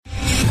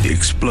the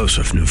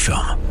explosive new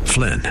film,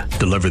 Flynn,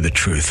 deliver the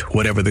truth,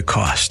 whatever the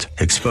cost.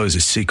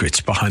 Exposes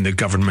secrets behind the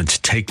government's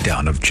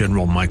takedown of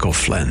General Michael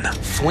Flynn.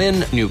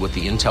 Flynn knew what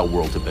the intel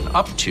world had been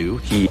up to.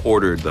 He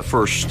ordered the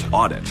first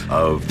audit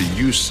of the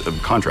use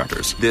of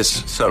contractors.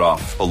 This set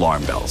off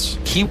alarm bells.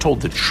 He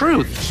told the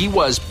truth. He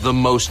was the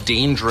most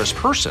dangerous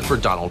person for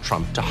Donald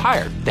Trump to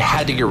hire. They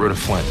had to get rid of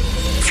Flynn.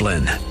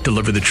 Flynn,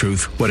 deliver the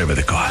truth, whatever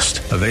the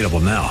cost. Available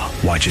now.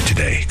 Watch it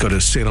today. Go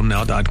to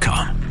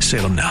salemnow.com.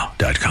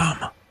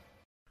 salemnow.com.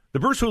 The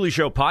Bruce Hooley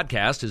Show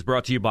podcast is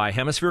brought to you by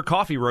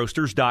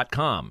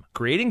HemisphereCoffeeRoasters.com.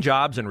 Creating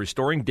jobs and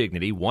restoring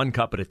dignity one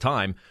cup at a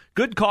time.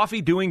 Good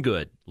coffee doing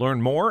good.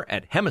 Learn more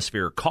at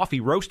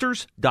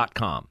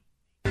HemisphereCoffeeRoasters.com.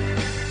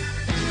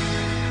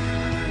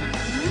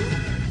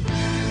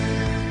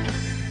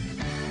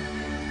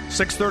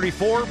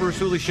 6:34, Bruce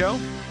Hooley Show.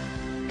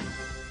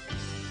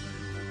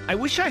 I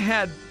wish I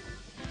had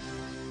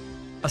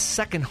a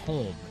second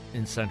home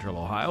in Central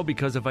Ohio,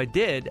 because if I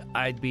did,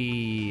 I'd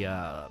be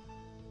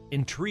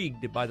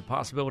intrigued by the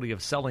possibility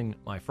of selling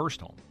my first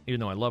home,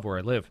 even though I love where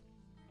I live.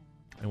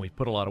 And we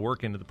put a lot of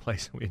work into the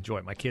place and we enjoy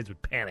it. My kids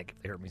would panic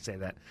if they heard me say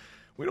that.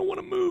 We don't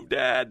want to move,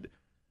 Dad.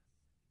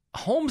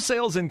 Home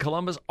sales in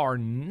Columbus are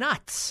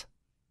nuts.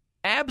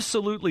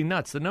 Absolutely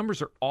nuts. The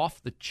numbers are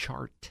off the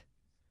chart.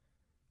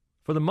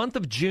 For the month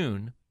of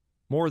June,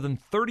 more than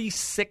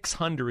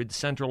 3,600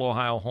 Central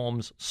Ohio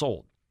homes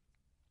sold.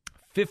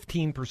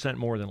 15%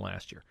 more than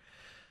last year.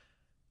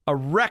 A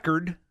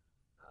record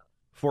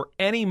for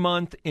any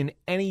month in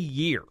any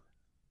year,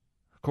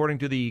 according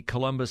to the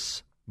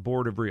Columbus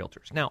Board of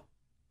Realtors. Now,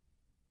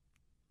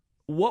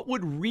 what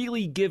would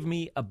really give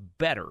me a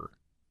better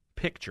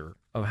picture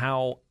of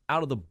how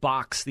out of the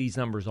box these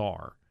numbers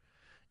are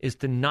is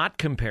to not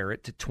compare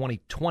it to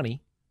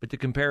 2020, but to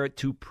compare it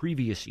to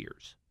previous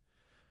years.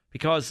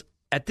 Because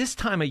at this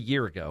time a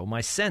year ago, my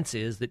sense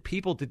is that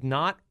people did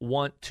not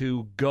want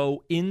to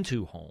go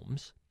into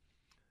homes,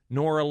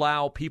 nor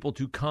allow people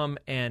to come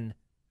and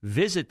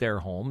visit their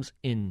homes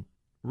in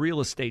real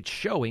estate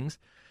showings,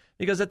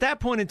 because at that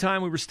point in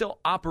time, we were still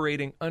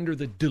operating under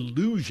the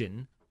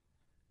delusion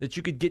that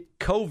you could get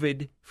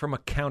COVID from a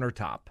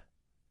countertop,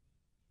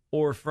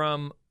 or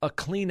from a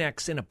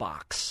Kleenex in a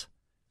box,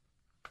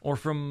 or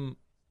from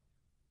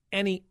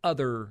any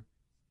other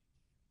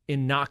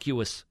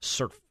innocuous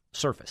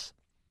surface.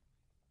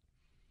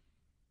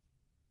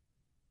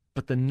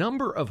 But the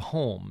number of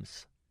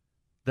homes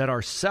that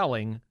are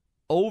selling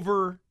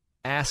over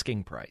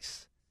asking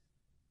price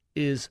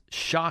is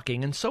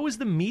shocking, and so is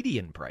the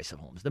median price of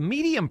homes. The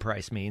median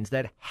price means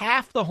that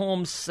half the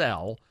homes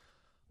sell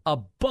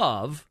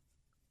above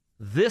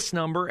this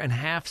number and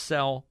half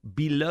sell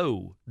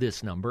below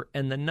this number,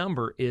 and the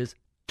number is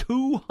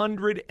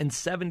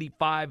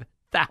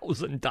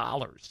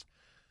 $275,000.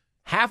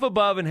 Half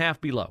above and half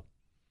below.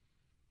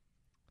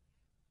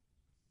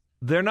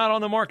 They're not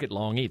on the market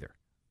long either.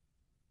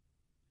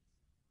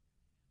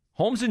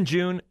 Homes in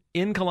June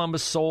in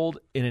Columbus sold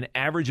in an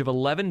average of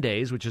 11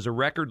 days, which is a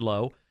record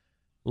low.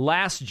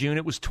 Last June,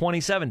 it was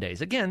 27 days.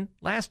 Again,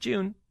 last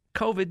June,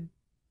 COVID,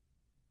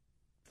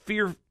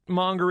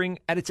 fear-mongering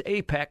at its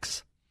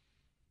apex.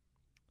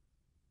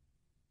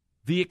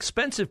 The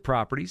expensive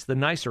properties, the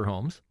nicer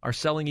homes, are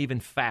selling even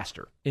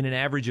faster in an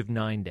average of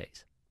 9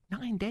 days.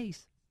 9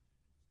 days.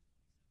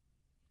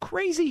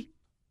 Crazy.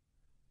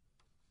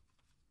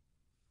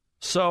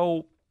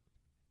 So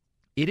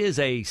it is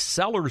a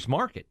seller's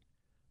market.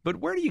 But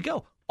where do you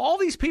go? All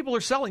these people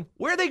are selling.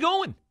 Where are they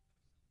going?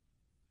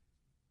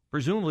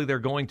 Presumably they're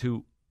going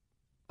to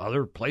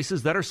other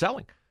places that are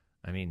selling.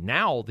 I mean,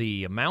 now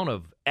the amount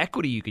of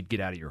equity you could get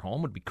out of your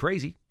home would be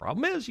crazy.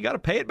 Problem is, you got to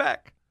pay it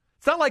back.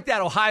 It's not like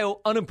that Ohio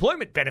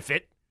unemployment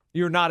benefit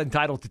you're not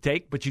entitled to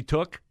take, but you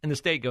took, and the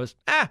state goes,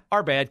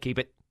 our bad, keep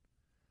it.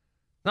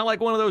 Not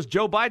like one of those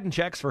Joe Biden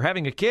checks for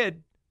having a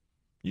kid.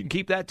 You can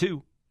keep that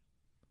too.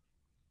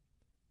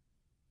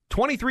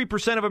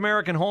 23% of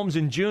American homes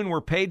in June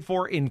were paid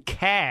for in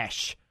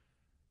cash.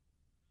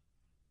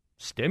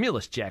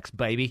 Stimulus checks,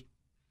 baby.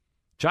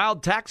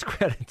 Child tax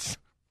credits.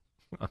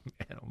 Oh,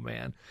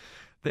 man.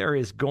 There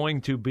is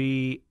going to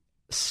be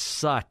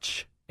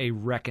such a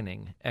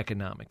reckoning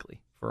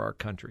economically for our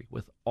country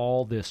with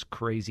all this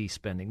crazy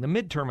spending. The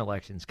midterm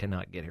elections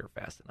cannot get here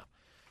fast enough.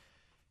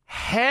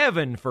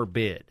 Heaven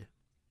forbid,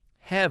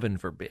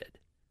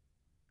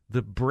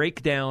 the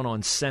breakdown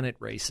on Senate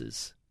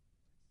races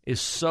is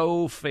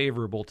so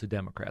favorable to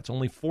Democrats.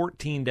 Only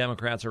 14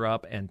 Democrats are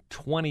up and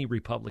 20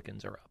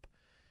 Republicans are up.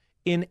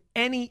 In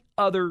any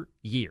other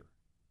year,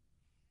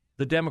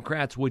 the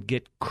Democrats would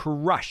get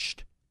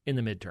crushed in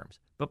the midterms.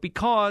 But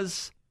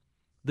because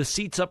the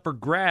seats up for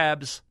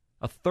grabs,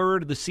 a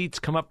third of the seats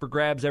come up for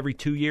grabs every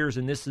 2 years,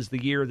 and this is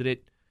the year that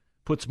it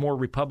puts more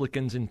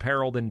Republicans in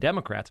peril than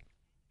Democrats,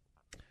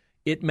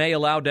 it may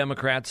allow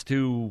Democrats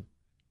to,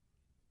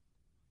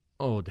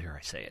 dare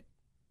I say it,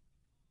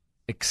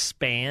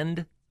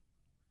 expand.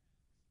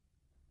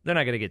 They're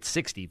not going to get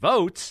 60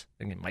 votes.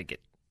 They might get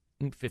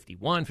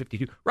 51,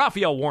 52.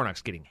 Raphael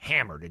Warnock's getting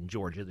hammered in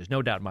Georgia. There's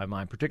no doubt in my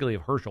mind, particularly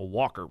if Herschel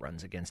Walker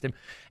runs against him.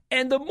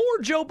 And the more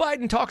Joe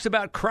Biden talks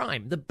about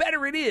crime, the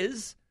better it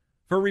is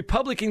for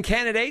Republican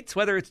candidates,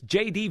 whether it's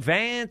J.D.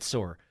 Vance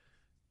or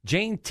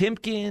Jane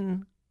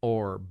Timken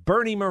or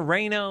Bernie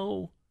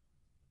Moreno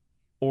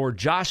or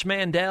Josh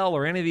Mandel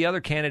or any of the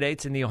other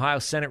candidates in the Ohio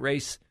Senate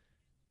race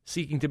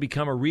seeking to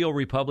become a real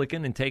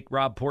Republican and take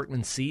Rob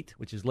Portman's seat,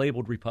 which is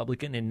labeled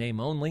Republican in name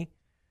only.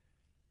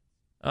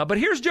 But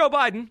here's Joe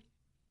Biden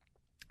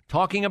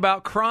talking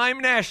about crime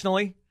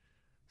nationally,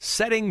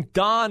 setting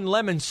Don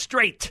Lemon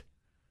straight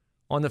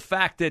on the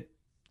fact that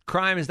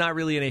crime is not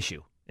really an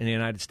issue in the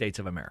United States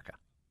of America.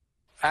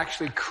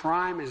 Actually,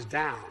 crime is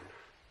down.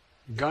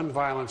 Gun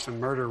violence and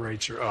murder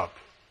rates are up.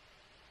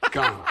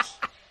 Guns.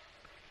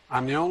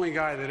 I'm the only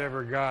guy that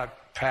ever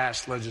got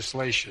passed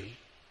legislation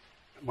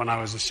when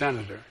I was a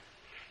senator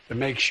to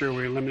make sure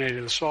we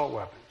eliminated assault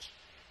weapons.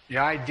 The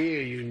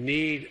idea you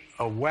need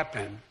a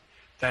weapon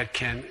that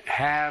can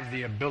have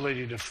the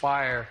ability to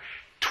fire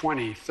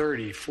 20,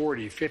 30,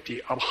 40,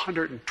 50,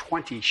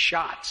 120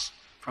 shots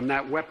from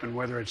that weapon,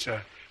 whether it's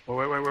a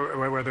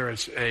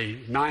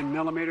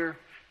 9mm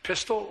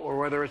pistol or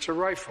whether it's a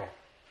rifle,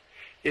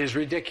 is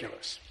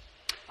ridiculous.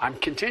 I'm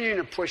continuing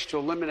to push to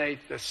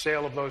eliminate the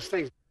sale of those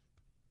things.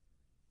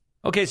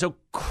 Okay, so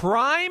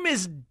crime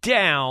is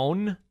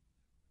down,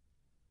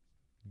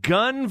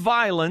 gun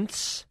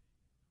violence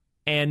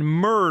and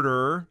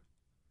murder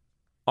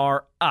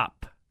are up.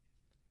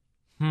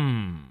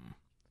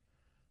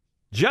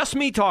 Just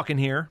me talking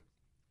here.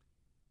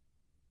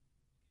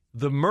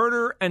 The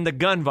murder and the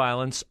gun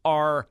violence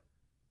are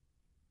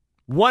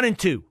 1 and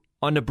 2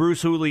 on the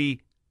Bruce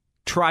Hooley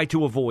try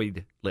to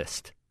avoid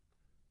list.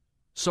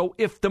 So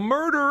if the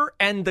murder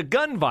and the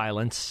gun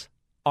violence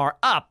are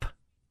up,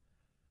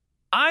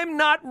 I'm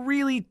not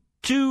really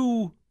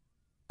too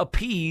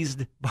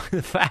appeased by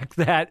the fact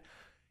that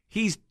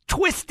he's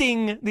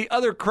twisting the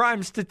other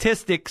crime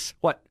statistics.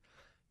 What?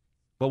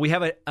 Well, we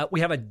have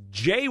a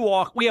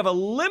jaywalk. We have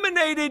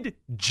eliminated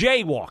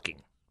jaywalking.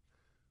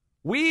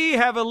 We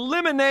have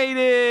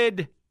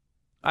eliminated,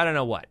 I don't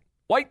know what,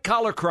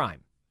 white-collar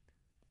crime.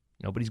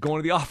 Nobody's going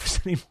to the office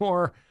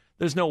anymore.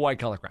 There's no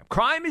white-collar crime.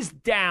 Crime is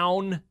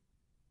down.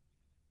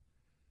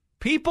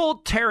 People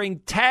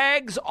tearing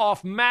tags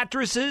off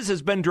mattresses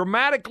has been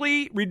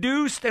dramatically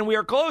reduced, and we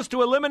are close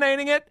to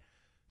eliminating it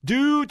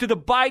due to the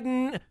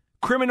Biden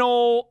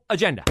criminal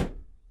agenda.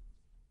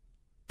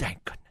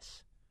 Thank goodness.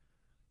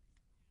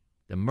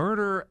 The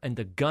murder and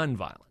the gun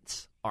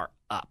violence are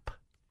up.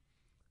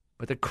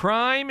 But the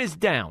crime is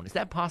down. Is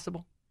that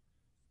possible?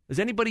 Does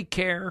anybody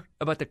care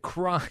about the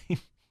crime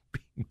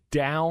being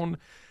down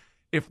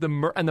if the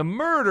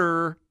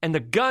murder and the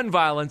gun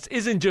violence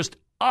isn't just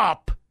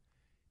up?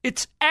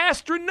 It's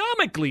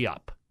astronomically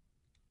up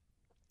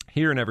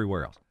here and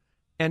everywhere else.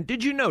 And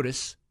did you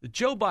notice that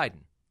Joe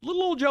Biden,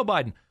 little old Joe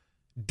Biden,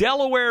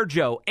 Delaware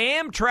Joe,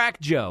 Amtrak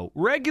Joe,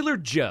 regular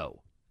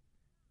Joe,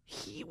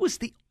 he was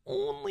the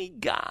only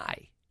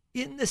guy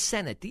in the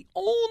Senate, the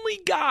only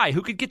guy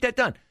who could get that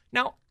done.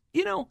 Now,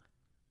 you know,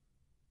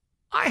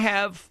 I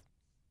have,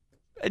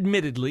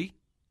 admittedly,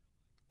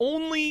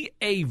 only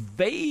a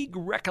vague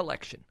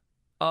recollection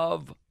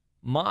of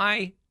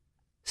my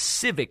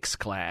civics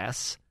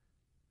class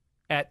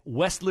at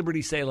West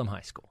Liberty Salem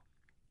High School.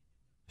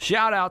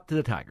 Shout out to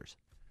the Tigers.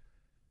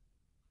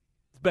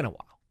 It's been a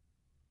while.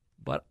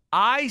 But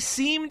I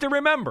seem to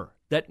remember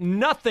that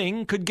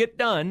nothing could get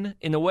done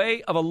in the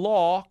way of a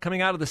law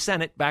coming out of the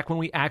Senate back when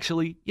we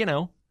actually,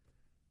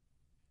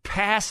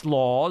 passed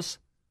laws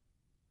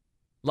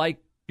like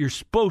you're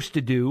supposed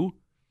to do,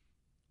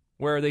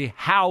 where the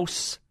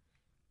House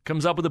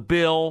comes up with a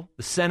bill,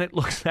 the Senate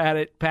looks at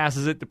it,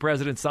 passes it, the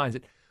president signs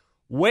it.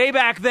 Way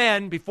back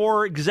then,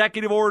 before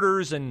executive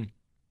orders and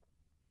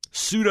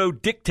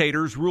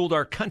pseudo-dictators ruled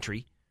our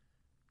country,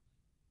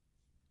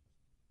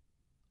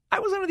 I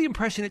was under the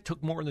impression it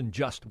took more than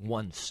just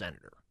one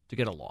senator to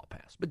get a law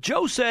passed. But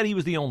Joe said he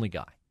was the only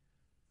guy.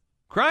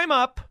 Crime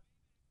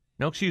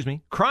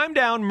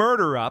down,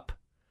 murder up,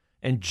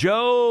 and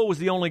Joe was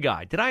the only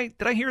guy. Did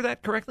I hear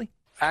that correctly?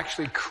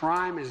 Actually,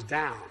 crime is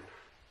down.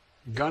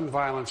 Gun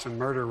violence and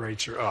murder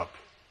rates are up.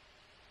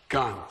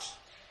 Guns.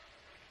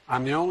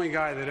 I'm the only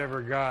guy that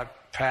ever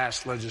got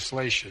passed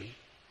legislation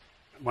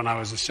when I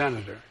was a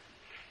senator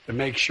to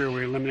make sure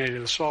we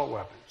eliminated assault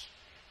weapons.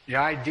 The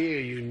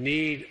idea you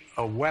need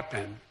a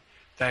weapon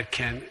that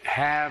can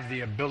have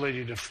the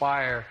ability to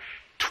fire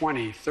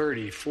 20,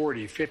 30,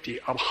 40, 50,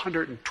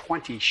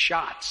 120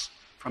 shots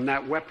from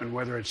that weapon,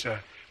 whether it's a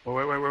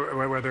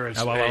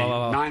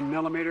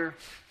 9mm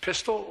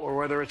pistol or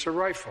whether it's a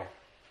rifle,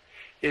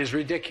 is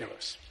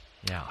ridiculous.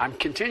 Yeah. I'm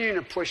continuing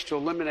to push to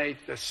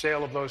eliminate the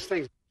sale of those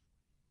things.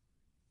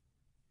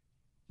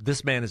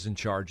 This man is in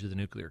charge of the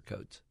nuclear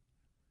codes.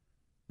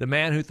 The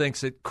man who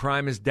thinks that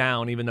crime is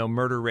down even though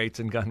murder rates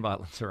and gun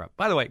violence are up.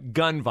 By the way,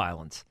 gun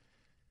violence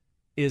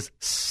is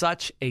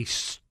such a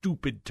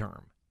stupid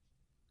term.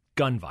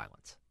 Gun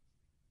violence.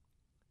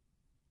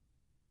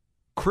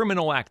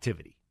 Criminal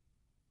activity.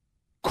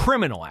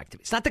 criminal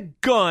activity. It's not the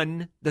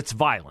gun that's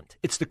violent.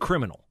 It's the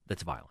criminal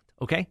that's violent.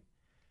 Okay?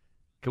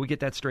 Can we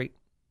get that straight?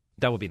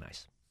 That would be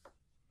nice.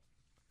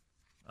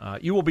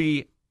 You will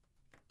be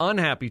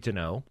unhappy to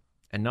know,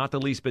 and not the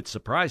least bit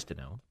surprised to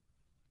know,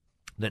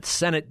 that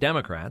Senate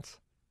Democrats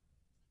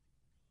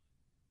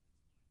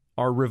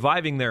are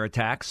reviving their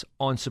attacks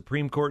on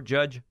Supreme Court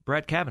Judge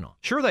Brett Kavanaugh.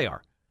 Sure they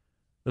are.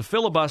 The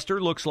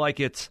filibuster looks like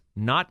it's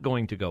not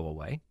going to go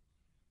away.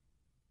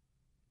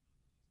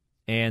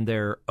 And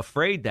they're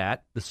afraid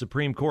that the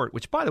Supreme Court,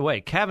 which, by the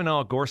way,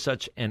 Kavanaugh,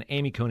 Gorsuch, and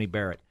Amy Coney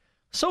Barrett,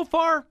 so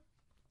far,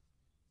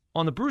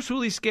 on the Bruce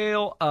Hooley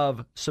scale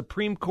of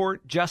Supreme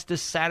Court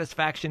justice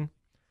satisfaction,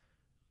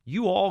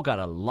 you all got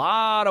a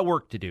lot of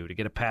work to do to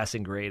get a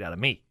passing grade out of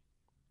me.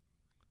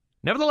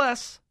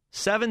 Nevertheless,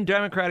 7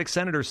 Democratic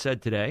senators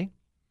said today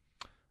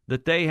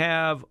that they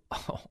have,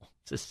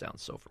 this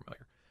sounds so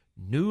familiar,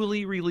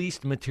 newly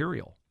released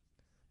material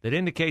that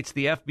indicates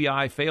the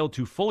FBI failed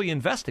to fully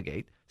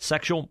investigate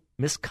sexual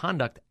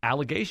misconduct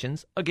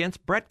allegations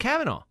against Brett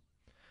Kavanaugh.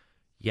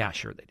 Yeah,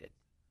 sure they did.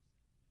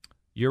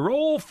 Your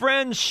old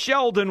friend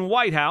Sheldon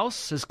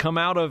Whitehouse has come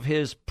out of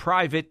his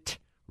private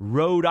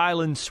Rhode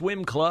Island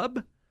swim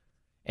club,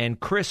 and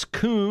Chris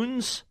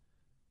Coons,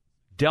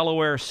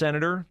 Delaware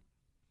Senator,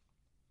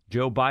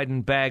 Joe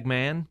Biden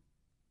bagman,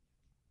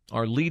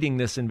 are leading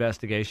this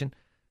investigation,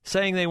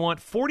 saying they want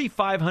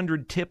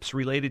 4,500 tips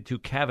related to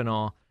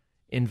Kavanaugh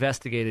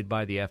investigated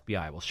by the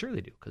FBI. Well, sure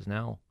they do, because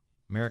now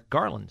Merrick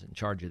Garland's in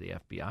charge of the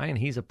FBI, and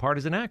he's a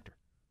partisan actor.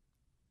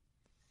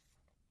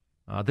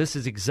 This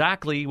is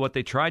exactly what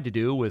they tried to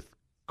do with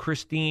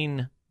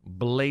Christine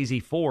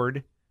Blasey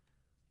Ford,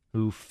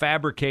 who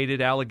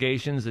fabricated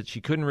allegations that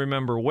she couldn't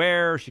remember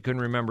where, she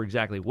couldn't remember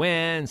exactly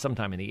when,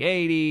 sometime in the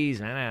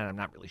 80s, and I'm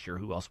not really sure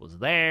who else was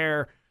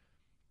there.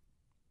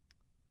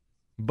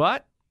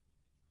 But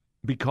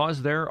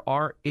because there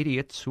are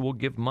idiots who will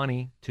give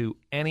money to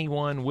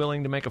anyone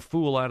willing to make a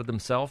fool out of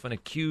themselves and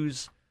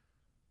accuse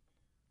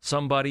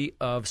somebody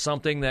of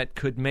something that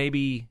could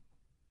maybe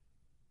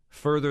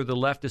further the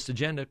leftist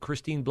agenda,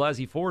 Christine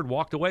Blasey Ford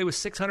walked away with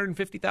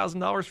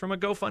 $650,000 from a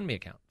GoFundMe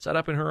account set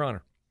up in her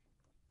honor.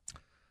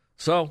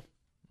 So,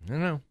 I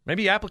don't know.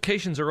 Maybe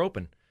applications are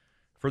open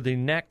for the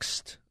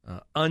next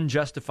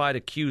unjustified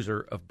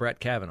accuser of Brett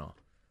Kavanaugh.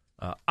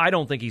 I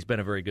don't think he's been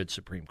a very good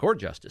Supreme Court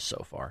justice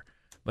so far,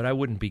 but I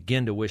wouldn't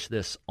begin to wish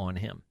this on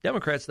him.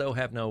 Democrats, though,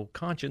 have no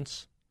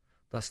conscience.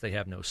 Thus, they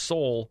have no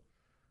soul.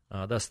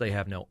 Thus, they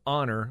have no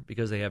honor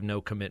because they have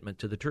no commitment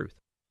to the truth.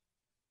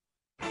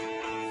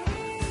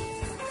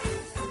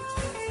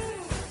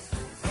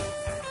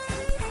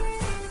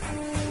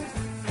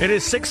 It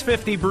is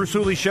 6:50, Bruce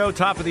Hooley Show,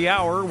 top of the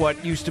hour,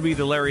 what used to be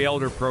the Larry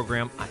Elder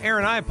program.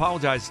 Aaron, I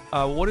apologize.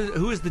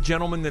 Who is the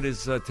gentleman that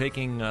is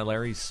taking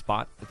Larry's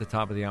spot at the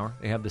top of the hour?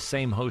 They have the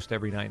same host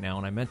every night now,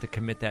 and I meant to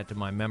commit that to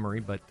my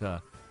memory, but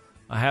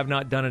I have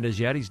not done it as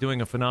yet. He's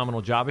doing a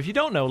phenomenal job. If you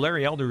don't know,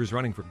 Larry Elder is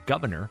running for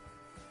governor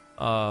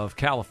of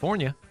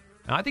California.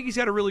 And I think he's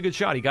had a really good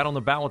shot. He got on the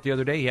ballot the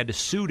other day. He had to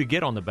sue to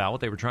get on the ballot.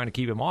 They were trying to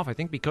keep him off, I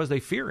think, because they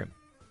fear him.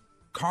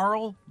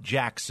 Carl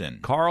Jackson,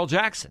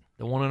 the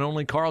one and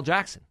only Carl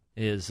Jackson,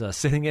 is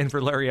sitting in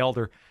for Larry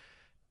Elder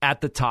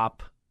at the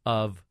top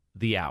of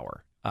the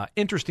hour.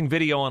 Interesting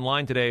video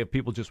online today of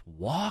people just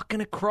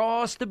walking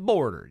across the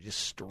border, just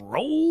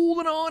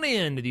strolling on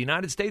into the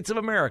United States of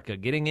America,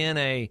 getting in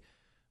a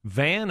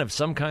van of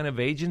some kind of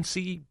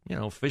agency,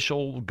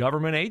 official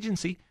government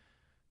agency,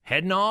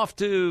 heading off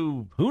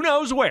to who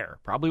knows where,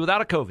 probably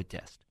without a COVID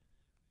test.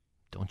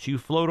 Don't you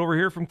float over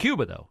here from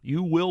Cuba, though.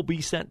 You will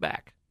be sent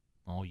back.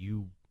 All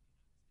you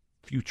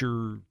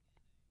future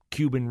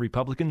Cuban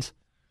Republicans.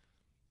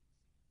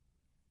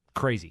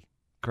 Crazy.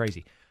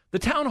 The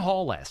town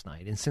hall last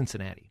night in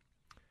Cincinnati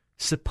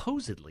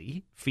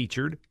supposedly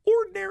featured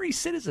ordinary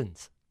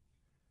citizens.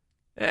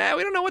 We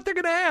don't know what they're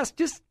going to ask.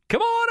 Just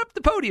come on up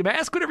the podium.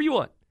 Ask whatever you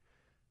want.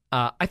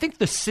 I think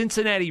the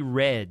Cincinnati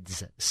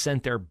Reds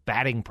sent their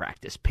batting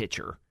practice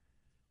pitcher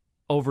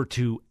over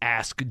to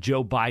ask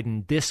Joe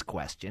Biden this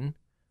question.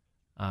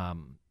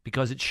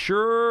 Because it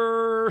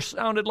sure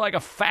sounded like a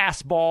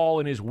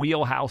fastball in his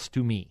wheelhouse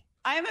to me.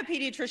 I am a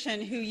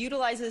pediatrician who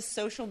utilizes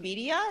social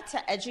media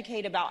to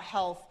educate about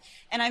health,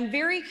 and I'm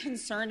very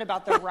concerned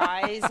about the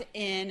rise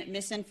in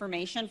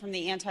misinformation from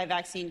the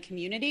anti-vaccine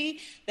community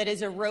that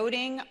is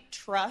eroding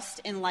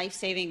trust in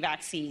life-saving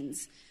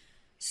vaccines.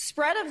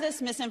 Spread of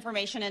this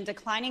misinformation and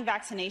declining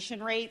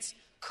vaccination rates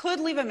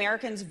could leave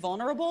Americans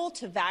vulnerable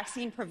to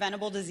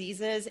vaccine-preventable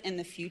diseases in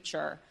the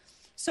future.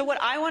 So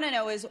what I want to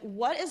know is,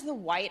 what is the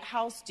White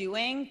House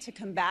doing to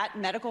combat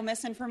medical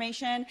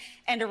misinformation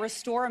and to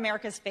restore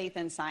America's faith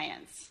in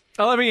science?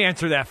 Oh, let me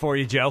answer that for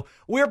you, Joe.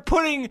 We're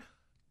putting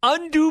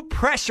undue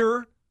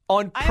pressure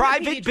on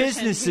private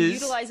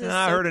businesses.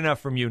 I heard enough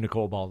from you,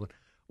 Nicole Baldwin.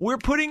 We're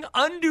putting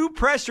undue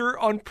pressure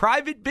on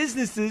private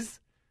businesses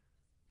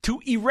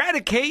to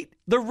eradicate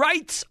the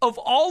rights of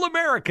all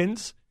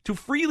Americans to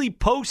freely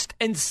post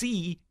and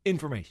see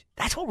information.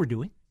 That's what we're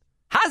doing.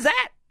 How's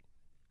that?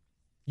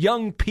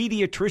 Young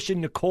pediatrician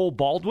Nicole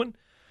Baldwin,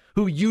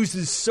 who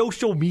uses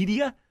social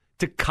media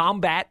to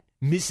combat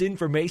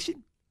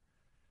misinformation?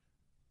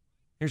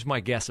 Here's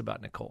my guess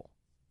about Nicole.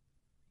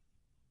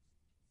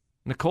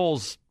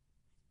 Nicole's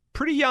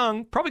pretty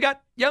young, probably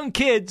got young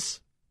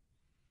kids,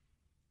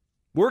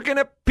 working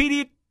at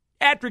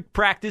pediatric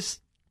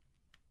practice.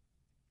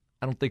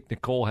 I don't think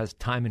Nicole has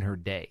time in her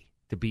day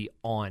to be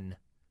on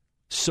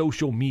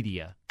social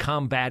media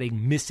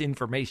combating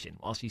misinformation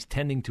while she's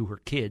tending to her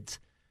kids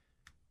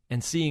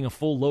and seeing a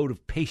full load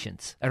of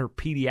patients at her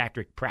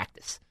pediatric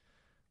practice.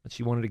 But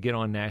she wanted to get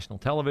on national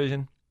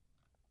television,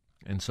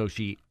 and so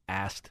she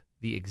asked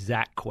the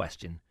exact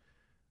question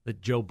that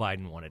Joe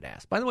Biden wanted to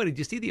ask. By the way, did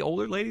you see the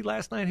older lady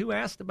last night who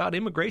asked about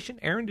immigration?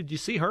 Aaron, did you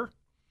see her?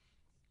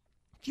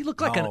 She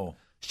looked like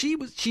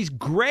she's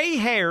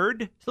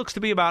gray-haired. She looks to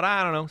be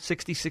about,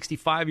 60,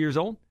 65 years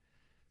old.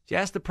 She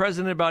asked the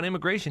president about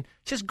immigration.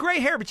 She has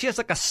gray hair, but she has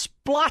like a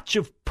splotch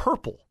of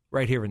purple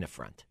right here in the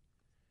front.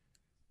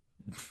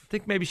 I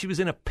think maybe she was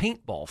in a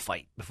paintball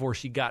fight before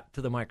she got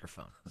to the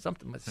microphone.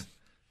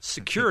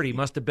 Security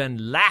must have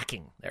been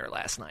lacking there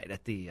last night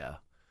at the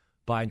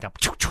Biden top.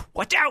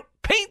 Watch out!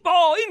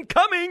 Paintball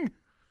incoming!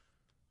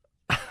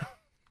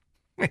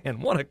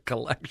 Man, what a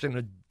collection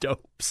of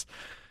dopes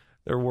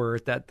there were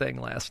at that thing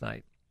last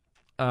night.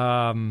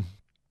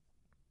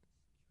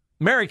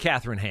 Mary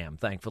Catherine Ham,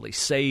 thankfully,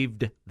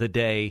 saved the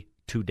day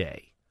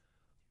today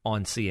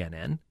on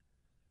CNN.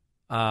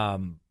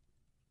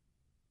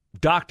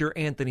 Dr.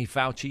 Anthony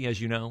Fauci,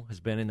 as you know, has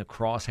been in the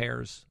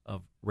crosshairs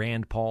of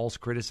Rand Paul's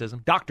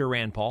criticism. Dr.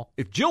 Rand Paul.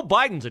 If Jill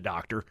Biden's a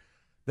doctor,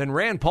 then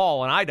Rand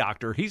Paul, an eye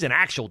doctor, he's an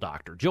actual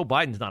doctor. Jill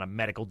Biden's not a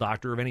medical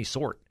doctor of any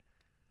sort.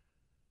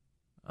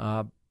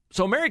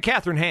 So Mary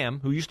Catherine Ham,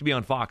 who used to be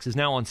on Fox, is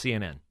now on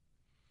CNN.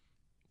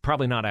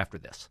 Probably not after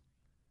this.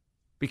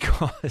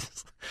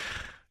 Because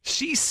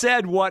she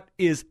said what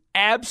is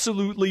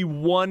absolutely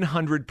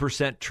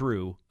 100%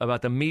 true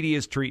about the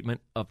media's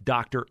treatment of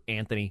Dr.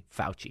 Anthony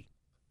Fauci.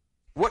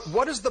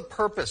 What is the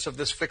purpose of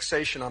this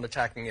fixation on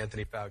attacking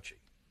Anthony Fauci?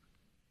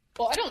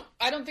 Well,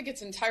 I don't think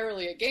it's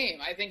entirely a game.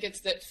 I think it's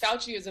that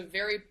Fauci is a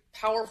very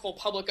powerful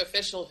public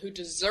official who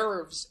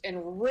deserves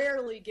and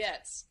rarely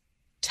gets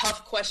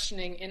tough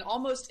questioning in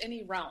almost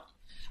any realm.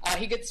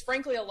 He gets,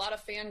 frankly, a lot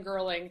of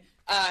fangirling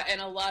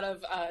and a lot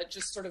of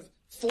just sort of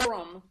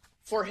forum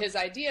for his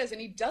ideas, and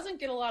he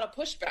doesn't get a lot of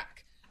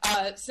pushback.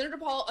 Senator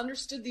Paul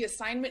understood the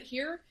assignment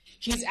here.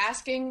 He's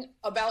asking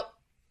about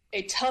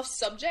a tough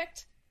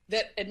subject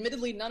that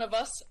admittedly none of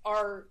us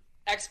are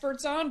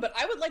experts on, but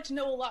I would like to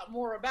know a lot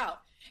more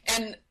about.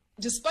 And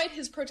despite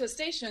his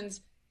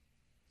protestations,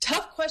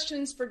 tough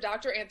questions for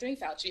Dr. Anthony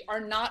Fauci are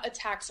not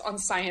attacks on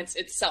science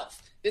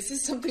itself. This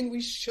is something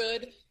we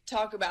should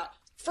talk about.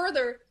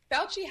 Further,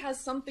 Fauci has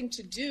something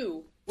to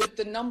do with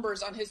the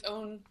numbers on his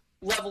own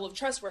level of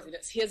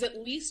trustworthiness. He has at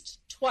least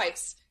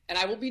twice, and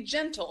I will be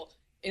gentle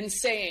in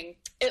saying,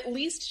 at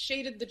least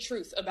shaded the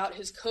truth about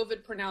his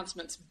COVID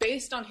pronouncements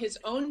based on his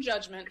own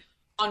judgment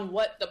on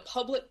what the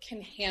public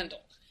can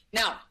handle.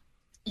 Now,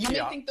 you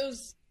may think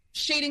those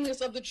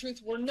shadings of the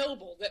truth were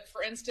noble, that,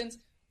 for instance,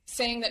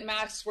 saying that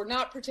masks were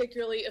not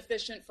particularly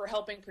efficient for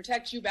helping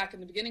protect you back in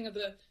the beginning of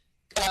the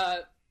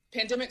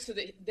pandemic so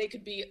that they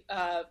could be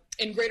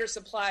in greater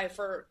supply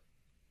for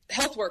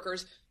health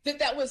workers,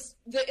 that was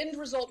the end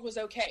result was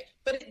okay.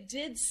 But it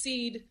did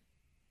seed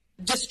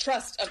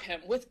distrust of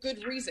him with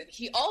good reason.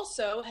 He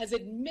also has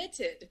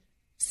admitted,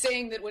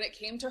 saying that when it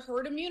came to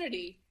herd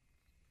immunity,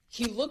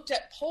 he looked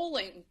at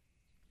polling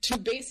to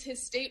base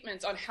his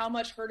statements on how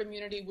much herd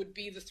immunity would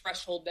be the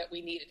threshold that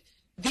we needed.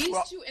 These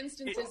two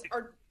instances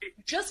are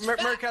just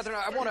facts. Mary Catherine,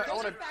 I want to.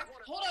 Hold on.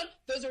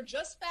 Those are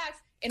just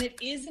facts, and it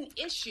is an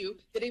issue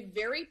that a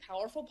very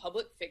powerful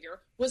public figure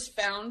was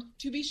found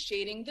to be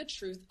shading the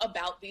truth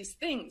about these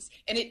things.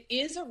 And it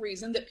is a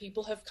reason that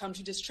people have come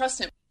to distrust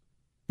him.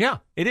 Yeah,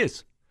 it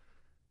is.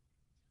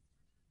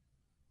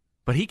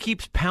 But he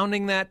keeps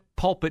pounding that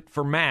pulpit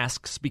for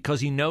masks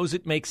because he knows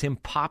it makes him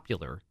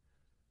popular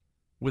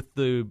with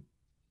the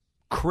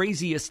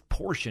craziest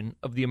portion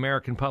of the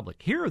American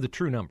public. Here are the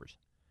true numbers.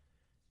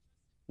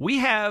 We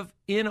have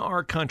in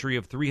our country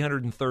of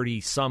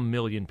 330 some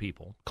million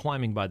people,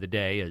 climbing by the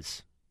day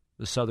as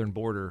the southern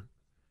border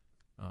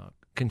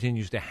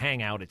continues to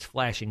hang out its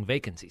flashing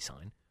vacancy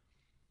sign.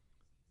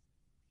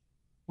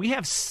 We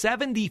have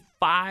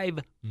 75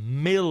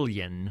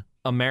 million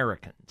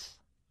Americans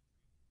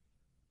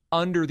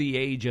under the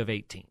age of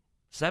 18.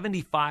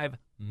 75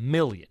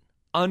 million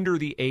under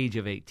the age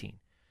of 18.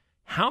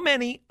 How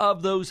many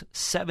of those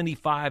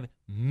 75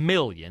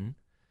 million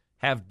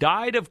have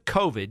died of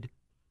COVID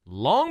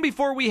long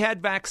before we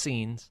had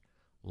vaccines,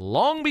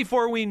 long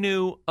before we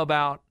knew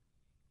about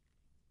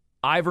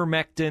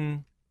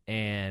ivermectin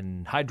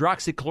and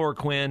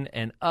hydroxychloroquine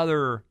and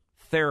other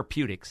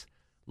therapeutics,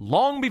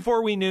 long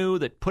before we knew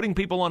that putting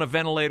people on a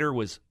ventilator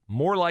was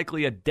more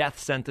likely a death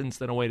sentence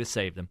than a way to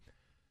save them?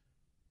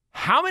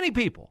 How many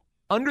people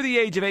under the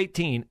age of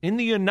 18 in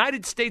the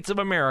United States of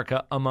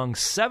America among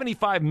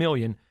 75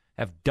 million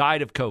have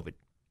died of COVID?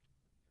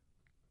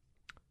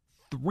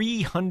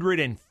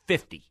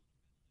 350.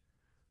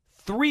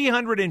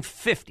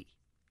 350.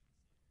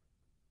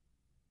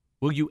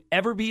 Will you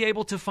ever be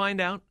able to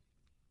find out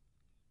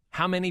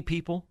how many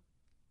people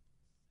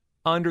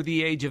under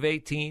the age of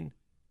 18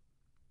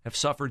 have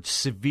suffered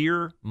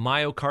severe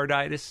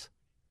myocarditis,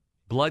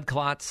 blood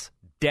clots,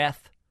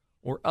 death,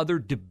 or other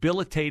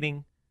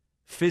debilitating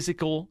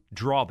physical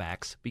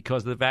drawbacks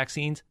because of the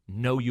vaccines?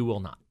 No, you will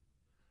not.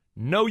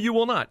 No, you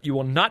will not. You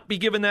will not be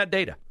given that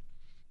data.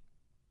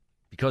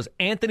 Because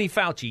Anthony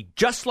Fauci,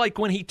 just like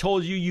when he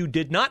told you you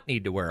did not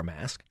need to wear a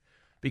mask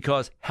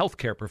because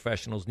healthcare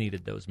professionals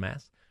needed those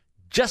masks,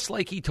 just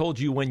like he told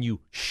you when you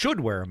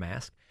should wear a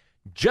mask,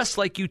 just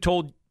like he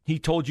told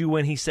you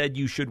when he said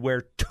you should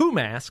wear 2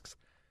 masks,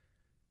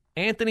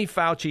 Anthony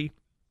Fauci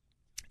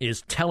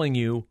is telling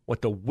you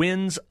what the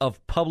winds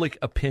of public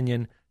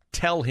opinion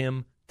tell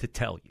him to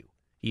tell you.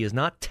 He is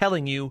not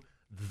telling you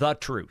the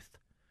truth.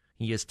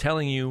 He is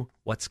telling you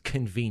what's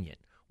convenient,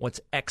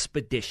 what's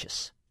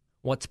expeditious,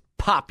 what's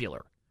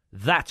popular.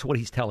 That's what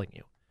he's telling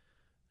you.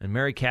 And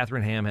Mary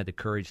Catherine Ham had the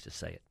courage to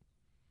say it,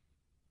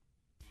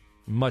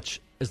 much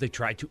as they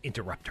tried to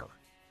interrupt her.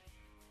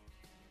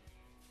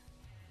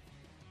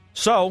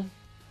 So,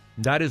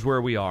 that is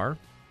where we are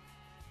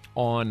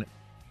on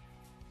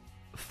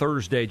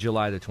Thursday,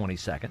 July the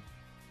 22nd.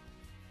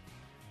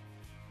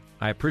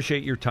 I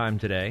appreciate your time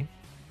today.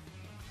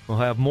 We'll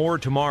have more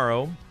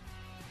tomorrow,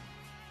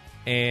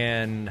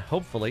 and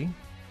hopefully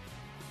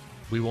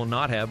we will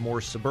not have more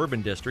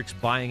suburban districts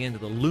buying into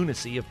the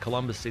lunacy of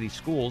Columbus City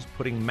schools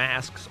putting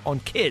masks on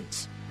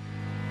kids.